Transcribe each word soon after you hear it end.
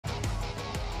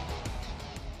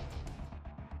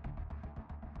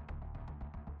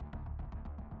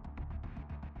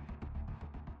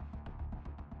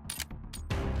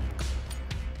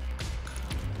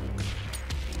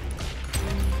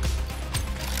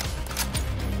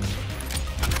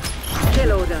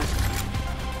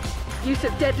Use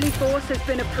of deadly force has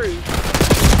been approved.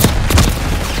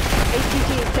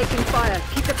 HVT is taking fire.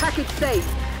 Keep the package safe.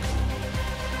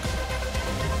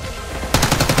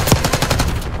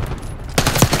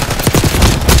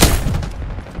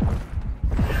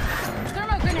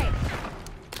 Thermo grenade.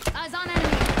 Eyes on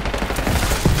enemy.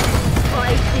 Our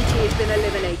HVT has been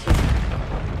eliminated.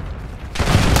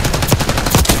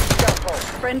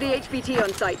 Friendly HVT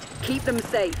on site. Keep them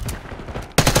safe.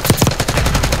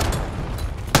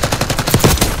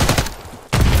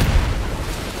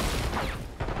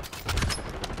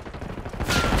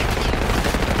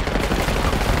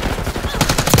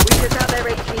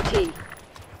 HVT.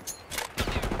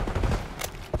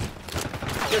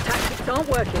 Your tactics aren't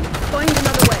working. Find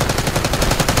another way.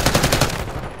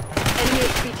 Enemy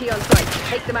HVT on site.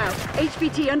 Take them out.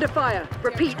 HVT under fire.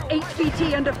 Repeat,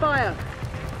 HVT under fire.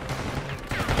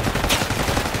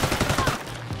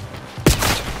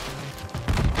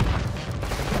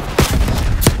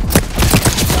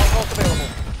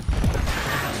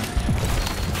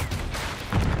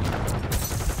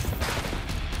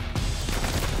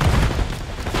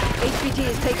 HVT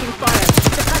is taking fire.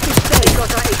 The package safe.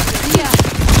 Got our HVT. Yeah.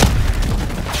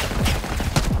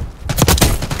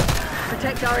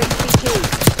 Protect our HVT.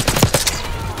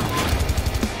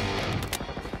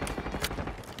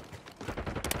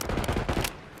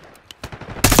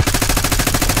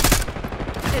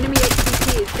 Enemy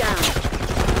HVT is down.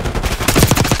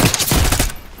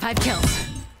 5 kills.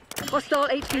 Hostile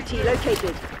HVT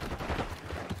located.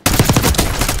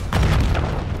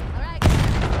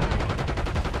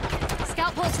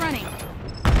 Scout pulse running.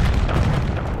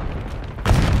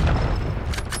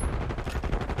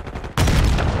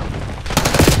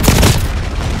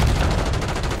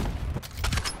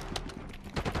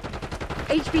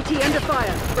 HVT under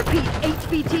fire. Repeat,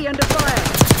 HVT under fire.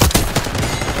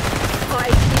 Our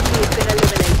HVT has been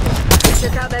eliminated. We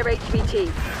took out their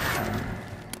HVT.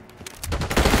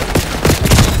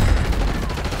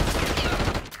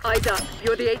 Eyes up.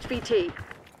 You're the HVT.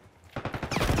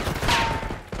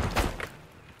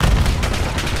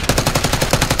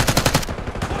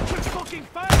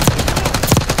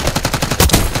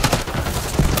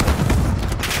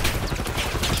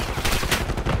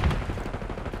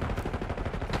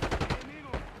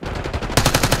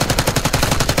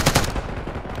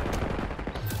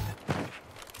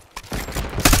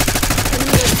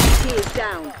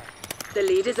 Down. The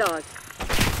lead is ours.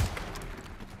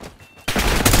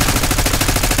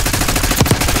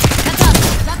 Heads up!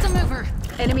 That's a mover!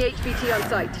 Enemy HVT on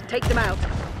site. Take them out.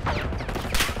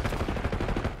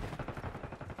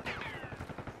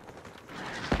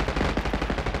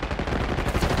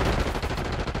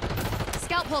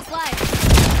 Scout pulse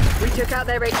live. We took out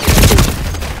their HVT.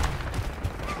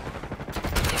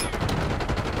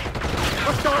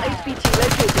 Hostile HVT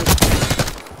located.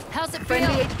 How's it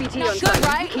Friendly feel? HVT Not on good, site.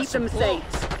 right? Keep them safe.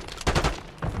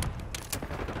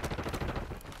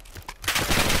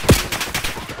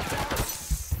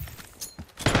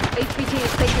 HVT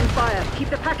is taking fire. Keep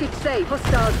the package safe.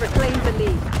 Hostiles reclaim the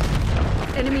lead.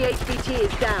 Enemy HVT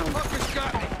is down.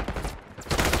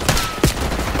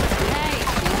 Hey,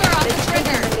 finger off the They've taken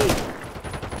trigger! the lead.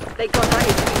 They got our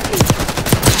HVT.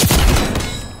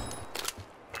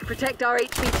 Protect our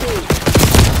HVT.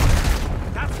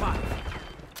 That's fine.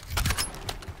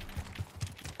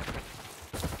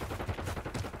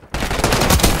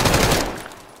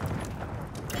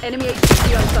 Enemy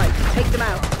HVT on site. Take them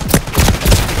out.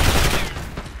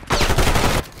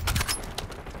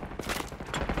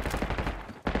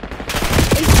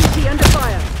 HVT under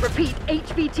fire. Repeat,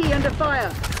 HVT under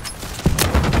fire.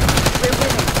 We're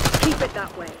winning. Keep it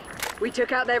that way. We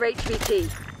took out their HVT.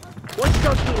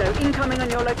 Watchdog Kilo incoming on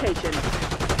your location.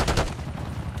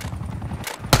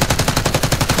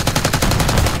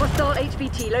 Hostile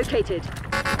HVT located.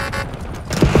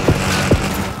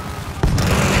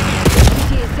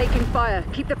 HVT is taking fire.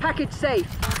 Keep the package safe.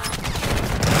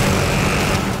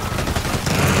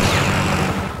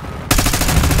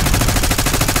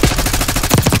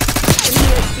 Enemy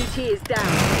HVT is down.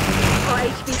 Our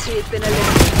HVT has been eliminated.